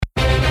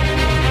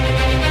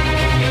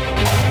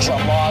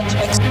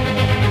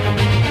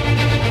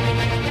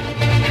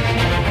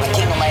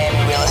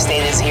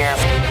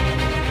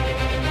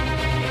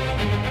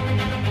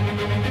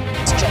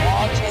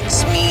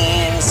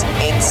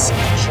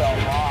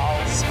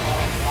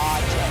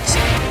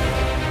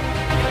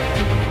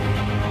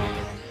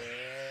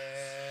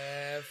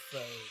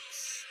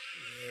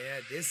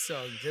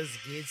song just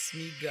gets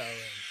me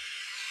going.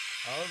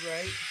 All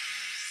right.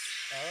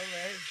 All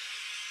right.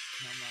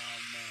 Come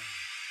on, man.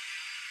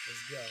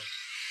 Let's go.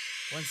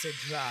 Once it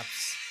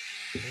drops,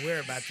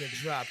 we're about to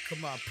drop.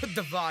 Come on, put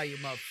the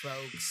volume up,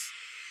 folks.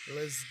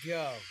 Let's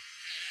go.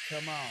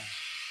 Come on.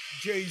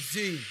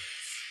 Jay-Z.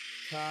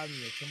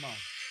 Kanye, come on.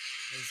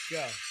 Let's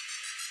go.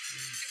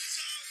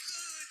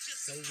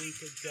 So we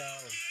could go.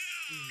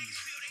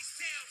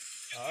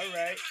 All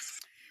right.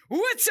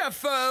 What's up,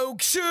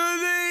 folks?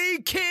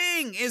 The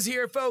King is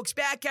here, folks.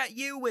 Back at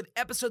you with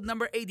episode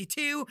number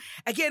 82.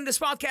 Again, this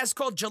podcast is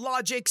called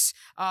Jalogics.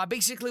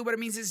 Basically, what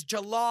it means is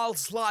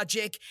Jalal's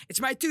Logic.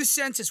 It's my 2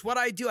 cents. It's what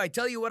I do. I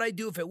tell you what I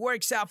do. If it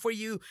works out for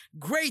you,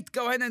 great.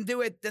 Go ahead and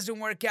do it. Doesn't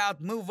work out,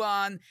 move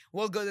on.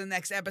 We'll go to the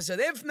next episode.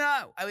 If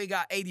not, we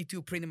got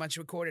 82 pretty much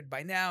recorded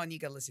by now, and you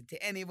can listen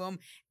to any of them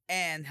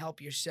and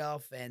help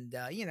yourself and,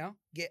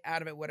 get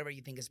out of it whatever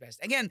you think is best.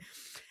 Again,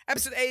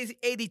 episode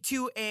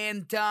 82,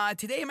 and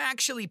today I'm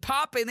actually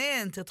popping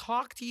in to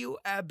talk to you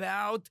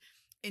about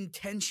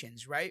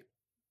intentions, right?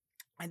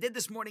 I did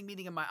this morning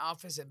meeting in my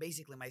office, and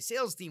basically my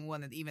sales team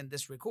wanted even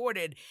this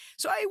recorded.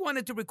 So I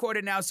wanted to record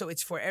it now so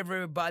it's for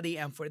everybody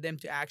and for them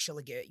to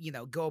actually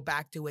go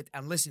back to it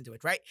and listen to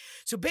it, right?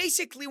 So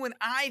basically when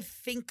I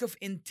think of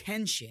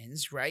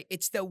intentions, right,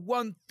 it's the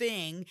one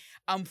thing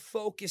I'm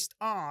focused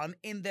on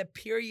in the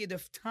period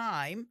of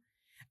time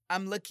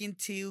I'm looking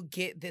to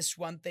get this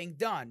one thing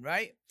done,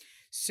 right?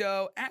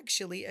 So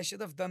actually, I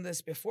should have done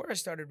this before I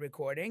started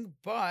recording,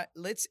 but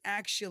let's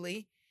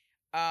actually...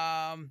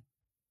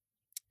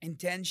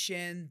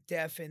 intention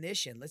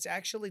definition. Let's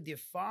actually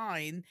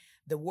define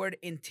the word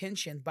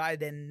intention by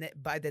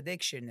the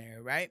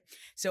dictionary, right?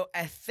 So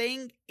a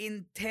thing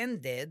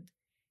intended,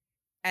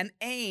 an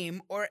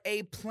aim or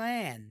a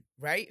plan,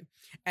 right?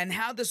 And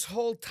how this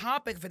whole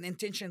topic of an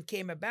intention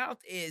came about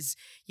is,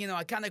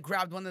 I kind of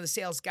grabbed one of the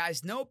sales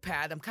guys'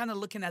 notepad. I'm kind of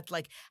looking at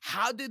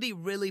how do they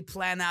really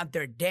plan out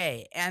their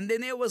day? And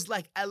then it was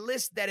like a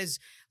list that is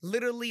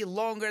literally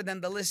longer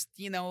than the list,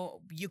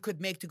 you could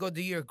make to go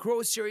do your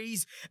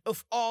groceries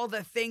of all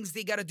the things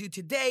they got to do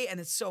today. And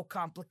it's so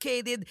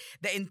complicated.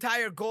 The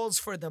entire goals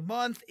for the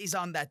month is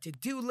on that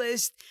to-do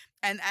list.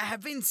 And I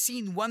haven't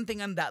seen one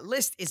thing on that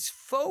list is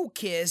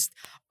focused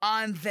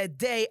on the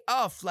day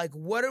of.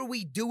 What are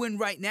we doing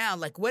right now?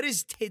 What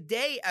is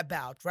today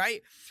about,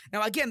 right?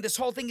 Now, again, this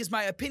whole thing is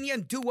my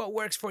opinion. Do what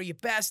works for you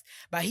best.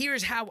 But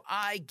here's how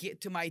I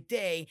get to my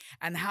day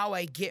and how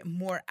I get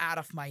more out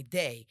of my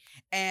day.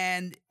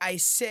 And I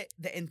set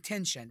the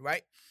intention,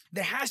 right?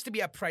 There has to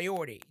be a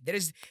priority. There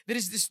is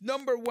this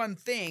number one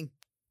thing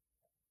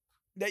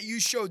that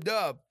you showed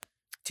up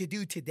to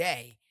do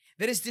today.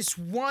 There is this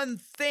one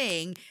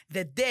thing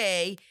the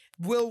day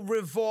will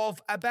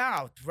revolve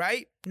about,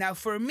 right? Now,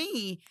 for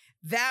me,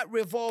 that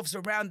revolves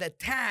around the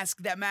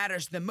task that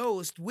matters the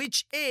most,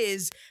 which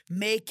is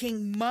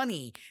making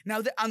money.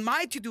 Now, on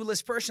my to-do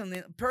list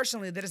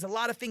personally, there's a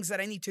lot of things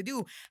that I need to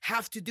do,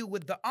 have to do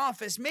with the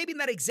office. Maybe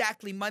not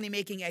exactly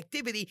money-making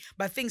activity,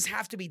 but things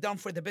have to be done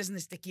for the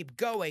business to keep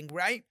going,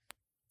 right?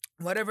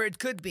 Whatever it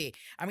could be.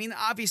 I mean,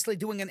 obviously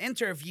doing an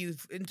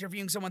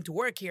interviewing someone to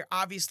work here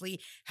obviously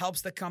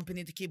helps the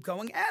company to keep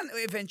going and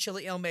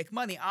eventually it'll make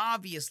money,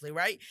 obviously,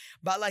 right?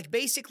 But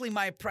basically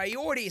my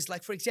priorities,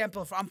 for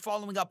example, if I'm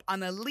following up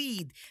on a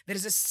lead, there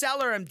is a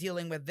seller I'm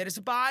dealing with, there is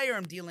a buyer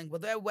I'm dealing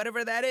with,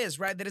 whatever that is,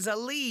 right? There is a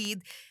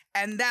lead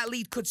and that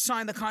lead could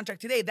sign the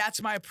contract today.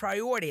 That's my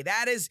priority.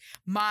 That is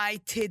my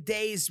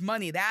today's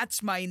money.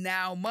 That's my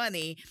now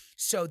money.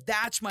 So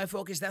that's my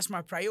focus. That's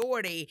my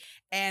priority.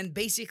 And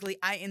basically,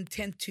 I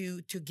intend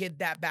to get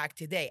that back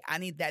today. I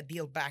need that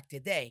deal back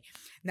today.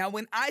 Now,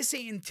 when I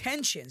say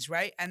intentions,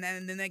 right? And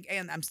then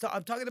again, I'm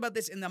talking about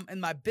this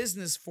in my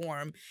business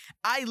form.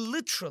 I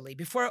literally,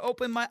 before I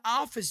open my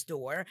office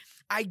door,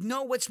 I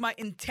know what's my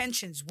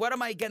intentions. What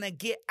am I going to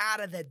get out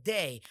of the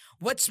day?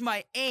 What's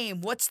my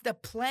aim? What's the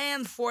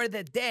plan for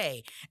the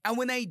day? And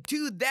when I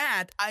do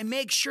that, I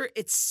make sure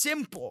it's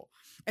simple.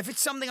 If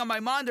it's something on my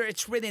monitor,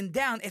 it's written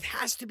down. It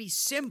has to be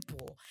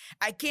simple.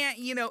 I can't,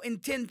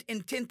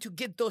 intend to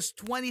get those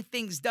 20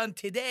 things done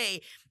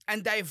today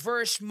and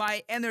diverse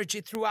my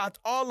energy throughout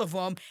all of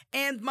them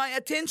and my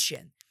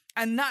attention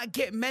and not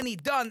get many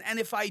done. And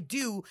if I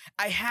do,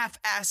 I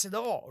half-ass it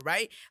all,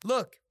 right?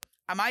 Look,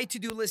 my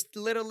to-do list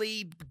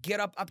literally get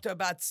up to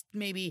about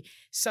maybe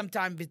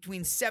sometime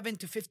between 7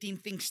 to 15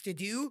 things to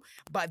do,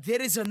 but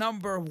there is a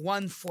number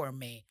one for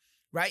me.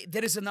 Right?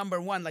 That is a number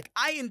one.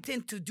 I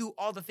intend to do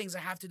all the things I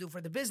have to do for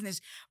the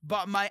business,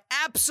 but my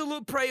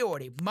absolute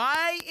priority,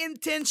 my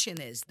intention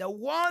is the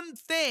one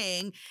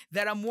thing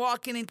that I'm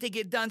walking in to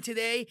get done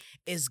today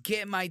is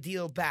get my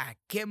deal back.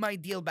 Get my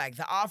deal back.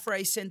 The offer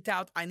I sent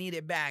out, I need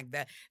it back.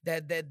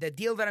 The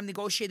deal that I'm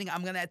negotiating,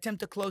 I'm going to attempt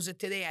to close it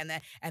today,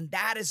 and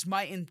that is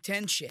my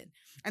intention.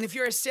 And if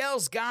you're a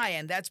sales guy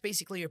and that's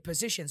basically your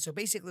position, so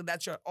basically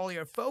that's all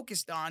you're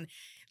focused on,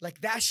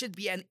 that should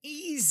be an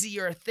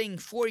easier thing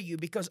for you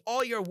because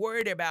all you're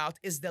worried about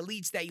is the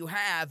leads that you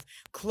have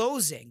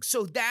closing.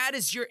 So that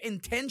is your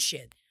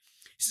intention.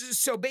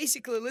 So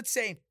basically, let's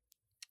say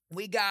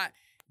we got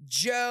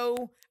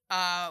Joe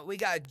we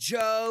got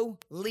Joe,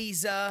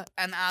 Lisa,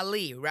 and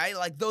Ali, right?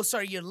 Like those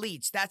are your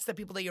leads. That's the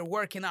people that you're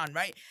working on,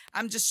 right?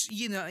 I'm just,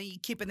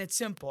 keeping it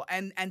simple.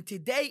 And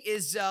today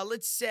is,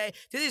 let's say,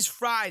 today is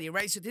Friday,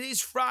 right? So today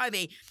is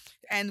Friday,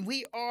 and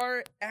we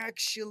are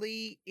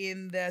actually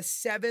in the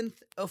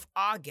 7th of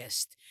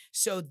August.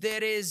 So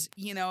there is,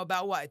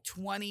 about what,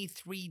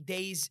 23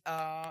 days,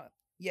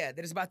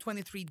 there's about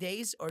 23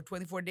 days or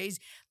 24 days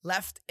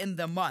left in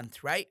the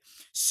month, right?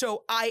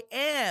 So I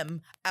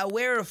am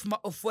aware of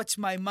what's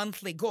my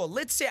monthly goal.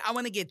 Let's say I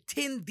want to get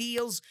 10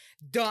 deals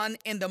done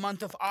in the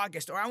month of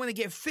August, or I want to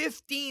get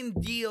 15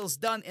 deals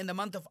done in the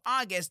month of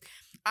August.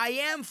 I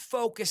am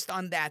focused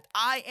on that.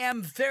 I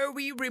am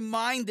very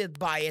reminded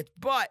by it.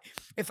 But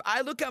if I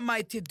look at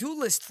my to-do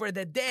list for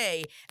the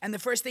day and the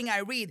first thing I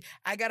read,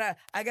 I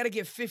gotta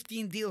get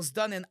 15 deals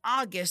done in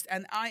August,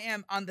 and I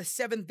am on the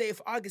 7th day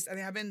of August and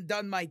I haven't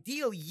done my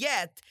deal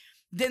yet,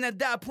 then at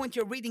that point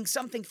you're reading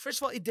something. First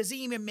of all, it doesn't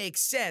even make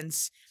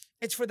sense.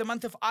 It's for the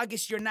month of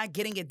August. You're not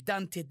getting it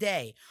done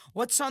today.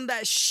 What's on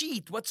that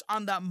sheet, what's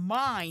on that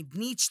mind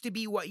needs to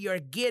be what you're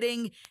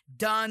getting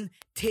done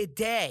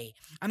today.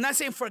 I'm not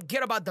saying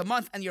forget about the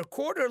month and your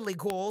quarterly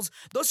goals.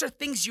 Those are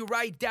things you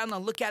write down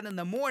and look at in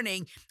the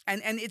morning.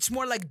 And it's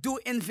more like do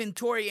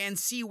inventory and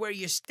see where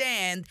you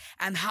stand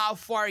and how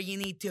far you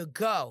need to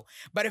go.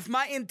 But if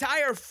my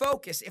entire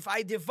focus, if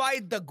I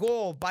divide the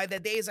goal by the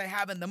days I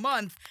have in the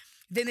month,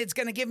 then it's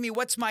going to give me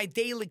what's my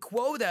daily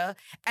quota,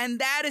 and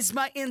that is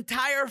my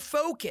entire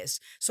focus.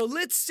 So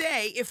let's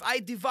say if I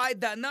divide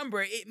that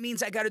number, it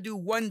means I got to do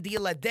 1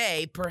 deal a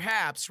day,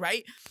 perhaps,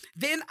 right?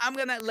 Then I'm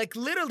going to,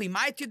 literally,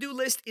 my to-do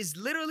list is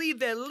literally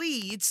the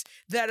leads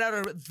that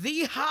are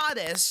the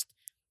hottest,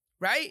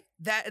 right?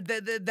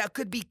 That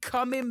could be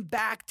coming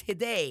back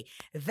today.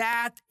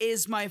 That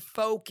is my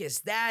focus.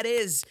 That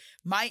is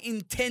my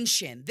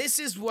intention. This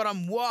is what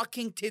I'm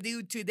walking to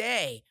do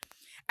today.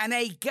 And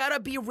I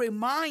gotta be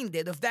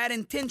reminded of that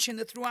intention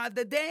throughout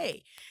the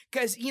day.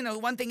 Because,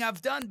 one thing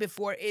I've done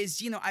before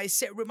is, I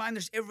set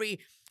reminders every,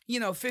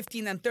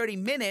 15 and 30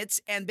 minutes,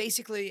 and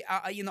basically,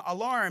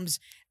 alarms,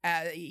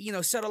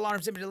 set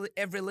alarms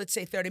every, let's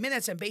say 30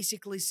 minutes, and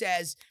basically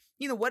says,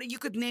 you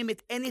could name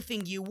it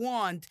anything you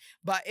want,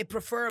 but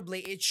preferably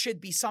it should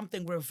be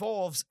something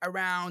revolves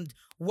around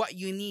what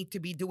you need to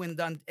be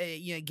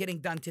getting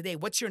done today.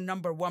 What's your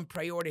number one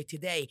priority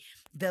today?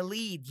 The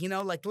lead,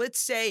 let's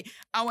say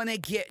I want to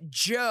get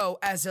Joe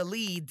as a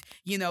lead,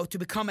 to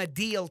become a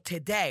deal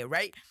today,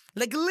 right?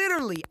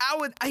 Literally,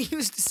 I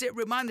used to set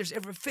reminders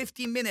every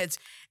 15 minutes.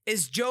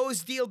 Is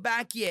Joe's deal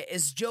back yet?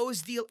 Is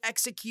Joe's deal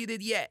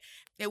executed yet?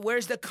 And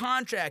where's the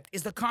contract?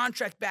 Is the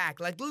contract back?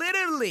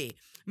 Literally,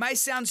 might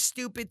sound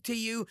stupid to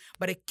you,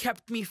 but it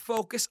kept me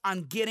focused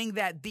on getting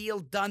that deal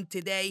done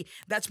today.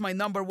 That's my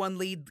number one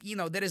lead.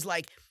 That is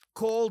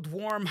cold,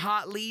 warm,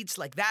 hot leads.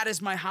 That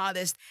is my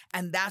hottest,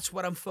 and that's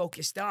what I'm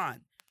focused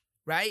on.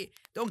 Right?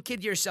 Don't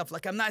kid yourself.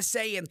 I'm not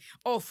saying,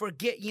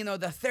 forget,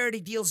 the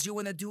 30 deals you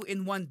want to do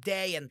in one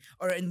day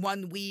or in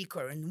 1 week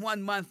or in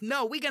 1 month.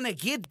 No, we're going to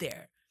get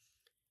there.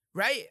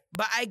 Right?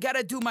 But I got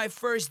to do my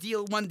first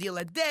deal, 1 deal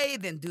a day,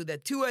 then do the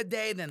 2 a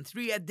day, then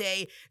 3 a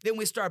day. Then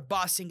we start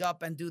bossing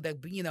up and do the,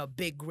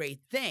 big, great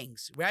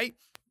things. Right?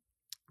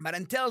 But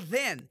until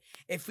then,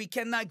 if we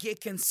cannot get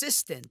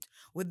consistent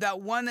with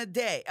that 1 a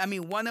day,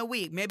 1 a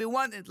week, maybe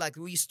one,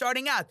 we're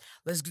starting out,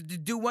 let's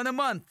do 1 a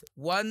month,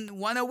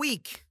 one a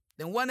week.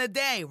 Then 1 a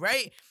day,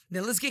 right?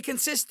 Then let's get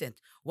consistent.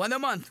 1 a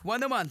month,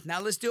 1 a month. Now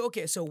let's do,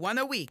 okay, so 1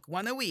 a week,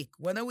 1 a week,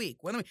 1 a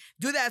week, 1 a week.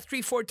 Do that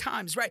 3-4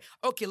 times, right?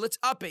 Okay, let's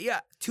up it. Yeah,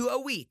 2 a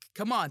week.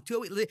 Come on, 2 a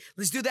week.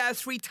 Let's do that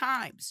 3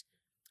 times.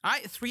 All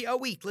right, 3 a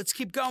week. Let's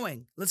keep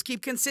going. Let's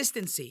keep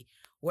consistency.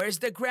 Where's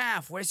the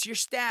graph? Where's your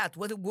stat?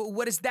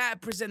 What is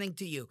that presenting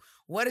to you?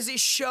 What is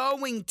it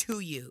showing to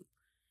you?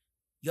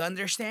 You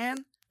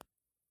understand?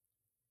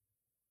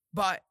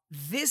 But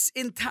this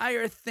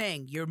entire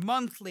thing, your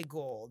monthly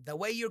goal, the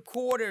way your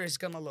quarter is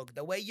going to look,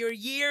 the way your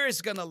year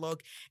is going to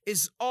look,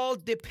 is all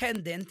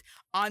dependent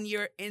on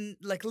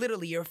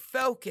literally your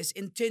focus,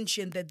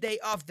 intention, the day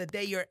of the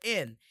day you're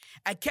in.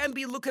 I can't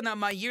be looking at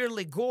my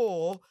yearly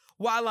goal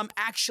while I'm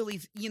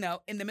actually,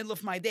 in the middle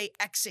of my day,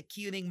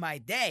 executing my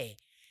day.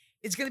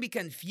 It's going to be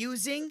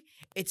confusing.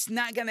 It's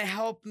not going to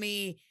help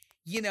me,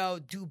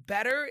 do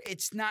better.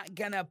 It's not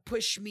going to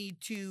push me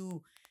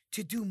to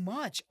do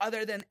much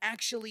other than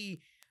actually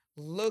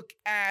look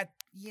at,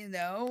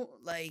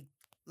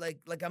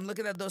 I'm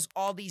looking at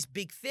all these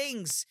big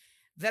things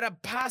that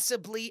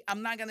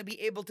I'm not going to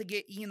be able to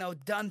get,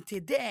 done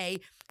today.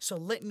 So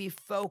let me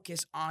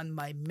focus on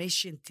my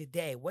mission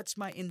today. What's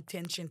my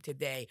intention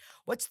today?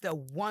 What's the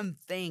one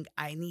thing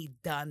I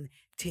need done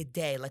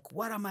today?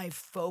 What am I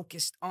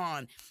focused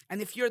on?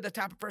 And if you're the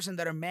type of person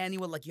that are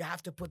manual, you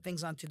have to put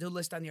things on to-do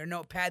list on your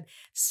notepad,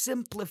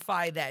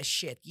 simplify that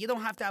shit. You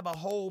don't have to have a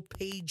whole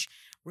page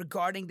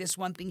regarding this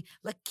one thing.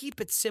 Keep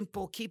it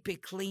simple, keep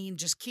it clean,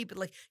 just keep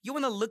it you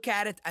want to look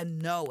at it and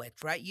know it,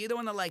 right? You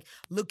don't want to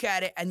look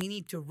at it and you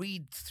need to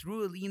read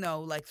through,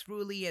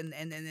 thoroughly and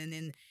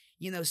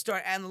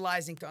start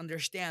analyzing to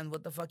understand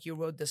what the fuck you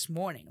wrote this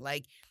morning.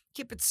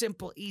 Keep it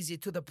simple, easy,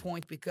 to the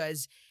point,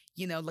 because,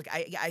 like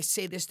I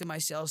say this to my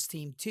sales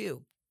team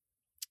too.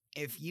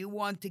 If you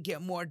want to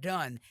get more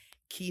done,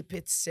 keep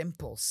it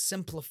simple.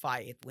 Simplify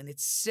it. When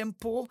it's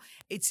simple,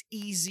 it's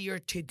easier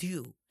to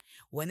do.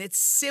 When it's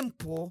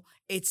simple,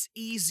 it's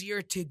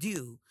easier to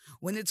do.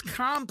 When it's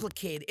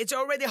complicated, it's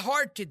already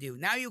hard to do.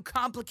 Now you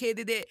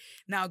complicated it.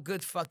 Now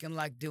good fucking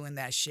luck doing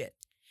that shit.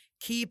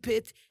 Keep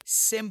it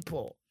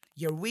simple.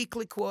 Your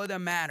weekly quota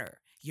matter.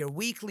 Your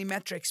weekly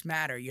metrics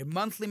matter. Your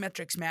monthly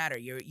metrics matter.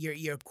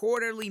 Your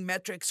quarterly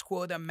metrics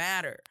quota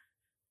matter.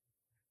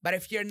 But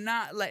if you're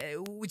not,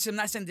 which I'm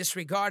not saying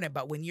disregard it,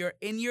 but when you're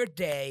in your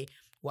day,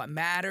 what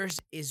matters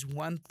is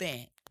one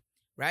thing,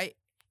 right?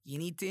 You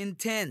need to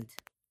intend.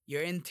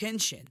 Your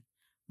intention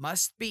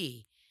must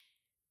be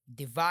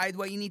divide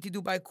what you need to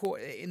do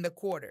in the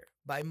quarter,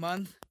 by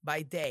month,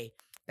 by day.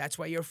 That's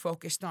what you're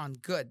focused on.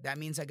 Good. That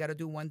means I got to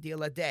do one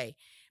deal a day.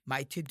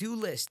 My to-do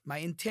list, my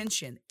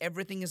intention,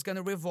 everything is going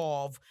to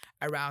revolve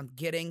around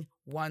getting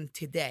one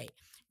today.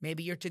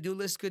 Maybe your to-do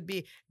list could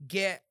be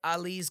get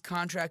Ali's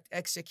contract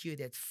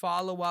executed,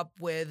 follow up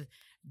with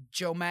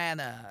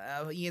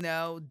Joanna,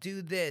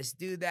 do this,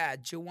 do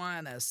that,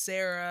 Joanna,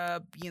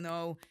 Sarah,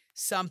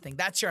 something.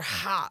 That's your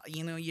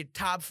your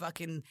top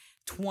fucking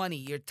 20,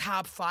 your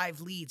top 5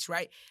 leads,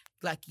 right?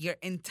 Like your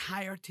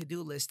entire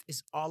to-do list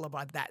is all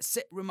about that.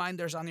 Set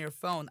reminders on your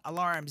phone,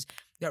 alarms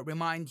that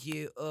remind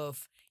you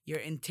of your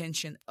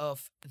intention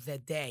of the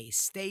day.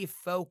 Stay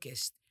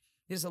focused.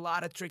 There's a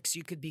lot of tricks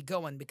you could be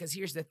going, because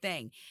here's the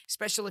thing,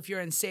 especially if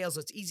you're in sales,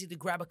 it's easy to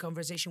grab a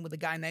conversation with the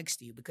guy next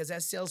to you, because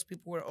as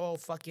salespeople, we're all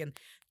fucking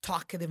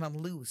talkative and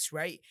loose,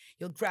 right?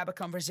 You'll grab a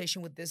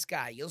conversation with this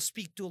guy. You'll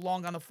speak too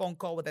long on a phone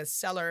call with a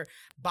seller,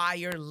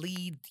 buyer,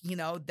 lead,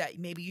 that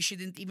maybe you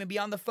shouldn't even be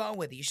on the phone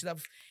with. You should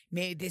have,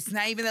 maybe it's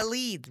not even a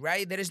lead,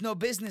 right? There is no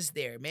business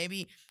there.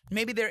 Maybe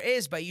there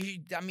is, but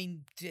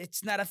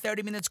it's not a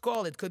 30 minutes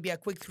call. It could be a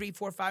quick 3,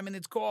 4, 5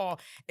 minutes call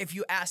if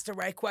you ask the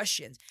right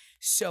questions.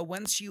 So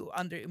once you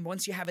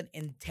have an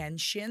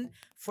intention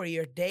for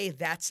your day,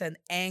 that's an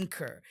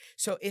anchor.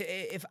 So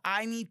if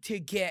I need to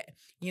get,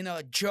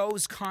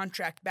 Joe's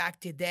contract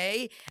back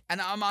today,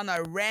 and I'm on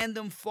a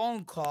random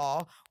phone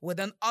call with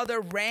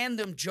another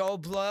random Joe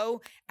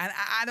Blow, and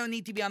I don't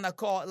need to be on the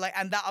call,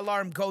 and that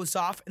alarm goes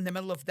off in the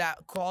middle of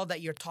that call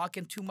that you're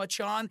talking too much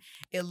on,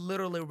 it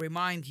literally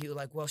reminds you,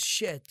 well,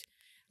 shit.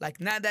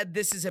 Not that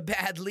this is a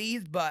bad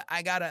lead, but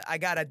I got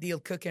a deal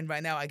cooking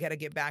right now. I got to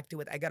get back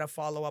to it. I got to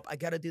follow up. I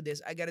got to do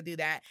this. I got to do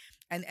that.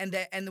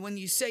 And when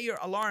you say your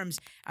alarms,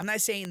 I'm not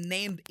saying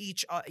name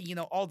each,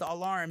 all the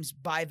alarms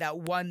by that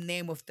one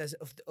name of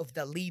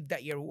the lead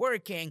that you're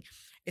working.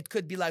 It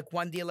could be like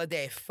one deal a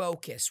day,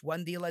 focus,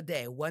 one deal a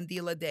day, one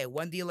deal a day,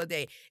 one deal a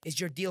day. Is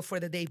your deal for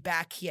the day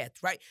back yet,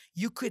 right?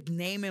 You could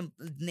name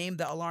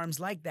the alarms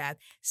like that,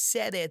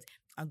 set it,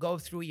 and go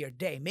through your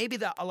day. Maybe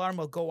the alarm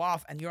will go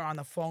off and you're on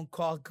a phone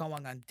call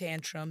going on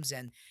tantrums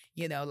and,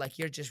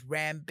 you're just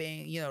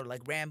rambling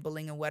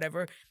and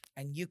whatever.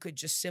 And you could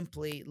just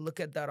simply look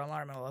at that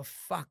alarm and go,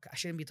 fuck, I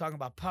shouldn't be talking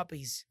about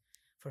puppies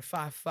for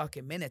 5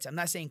 fucking minutes. I'm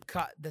not saying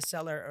cut the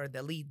seller or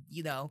the lead,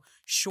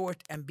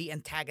 short and be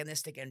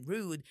antagonistic and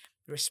rude.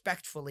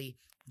 Respectfully,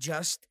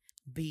 just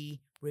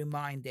be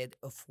reminded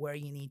of where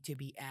you need to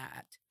be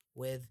at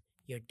with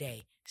your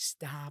day.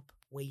 Stop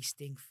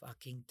wasting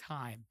fucking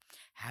time.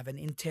 Have an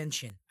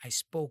intention.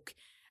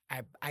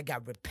 I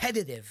got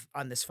repetitive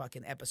on this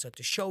fucking episode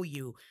to show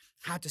you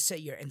how to set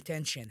your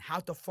intention,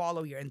 how to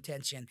follow your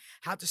intention,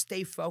 how to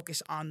stay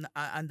focused on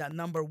that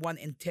number one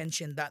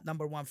intention, that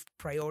number one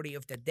priority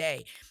of the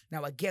day.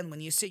 Now, again, when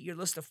you set your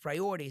list of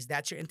priorities,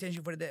 that's your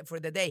intention for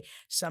the day.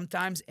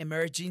 Sometimes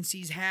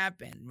emergencies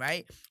happen,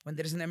 right? When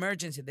there's an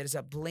emergency, there's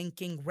a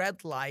blinking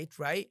red light,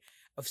 right,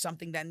 of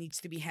something that needs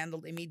to be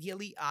handled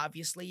immediately.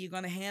 Obviously, you're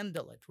going to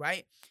handle it,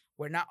 right?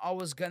 We're not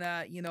always going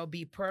to,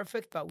 be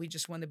perfect, but we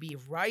just want to be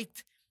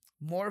right,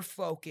 more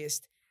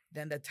focused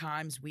than the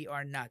times we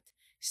are not.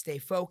 Stay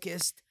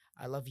focused.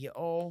 I love you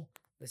all.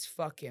 Let's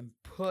fucking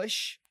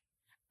push.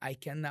 I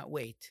cannot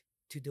wait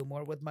to do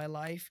more with my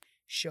life,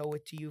 show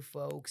it to you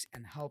folks,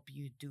 and help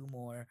you do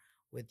more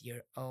with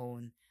your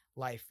own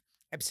life.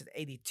 Episode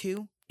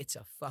 82. It's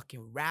a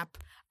fucking wrap.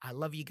 I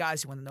love you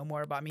guys. You want to know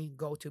more about me?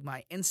 Go to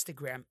my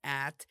Instagram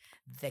at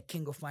The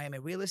King of Miami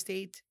Real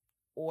Estate,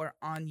 or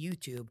on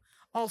YouTube,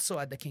 also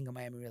at The King of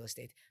Miami Real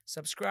Estate.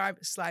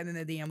 Subscribe, slide in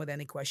a DM with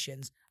any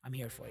questions. I'm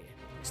here for you.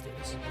 Let's do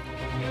this.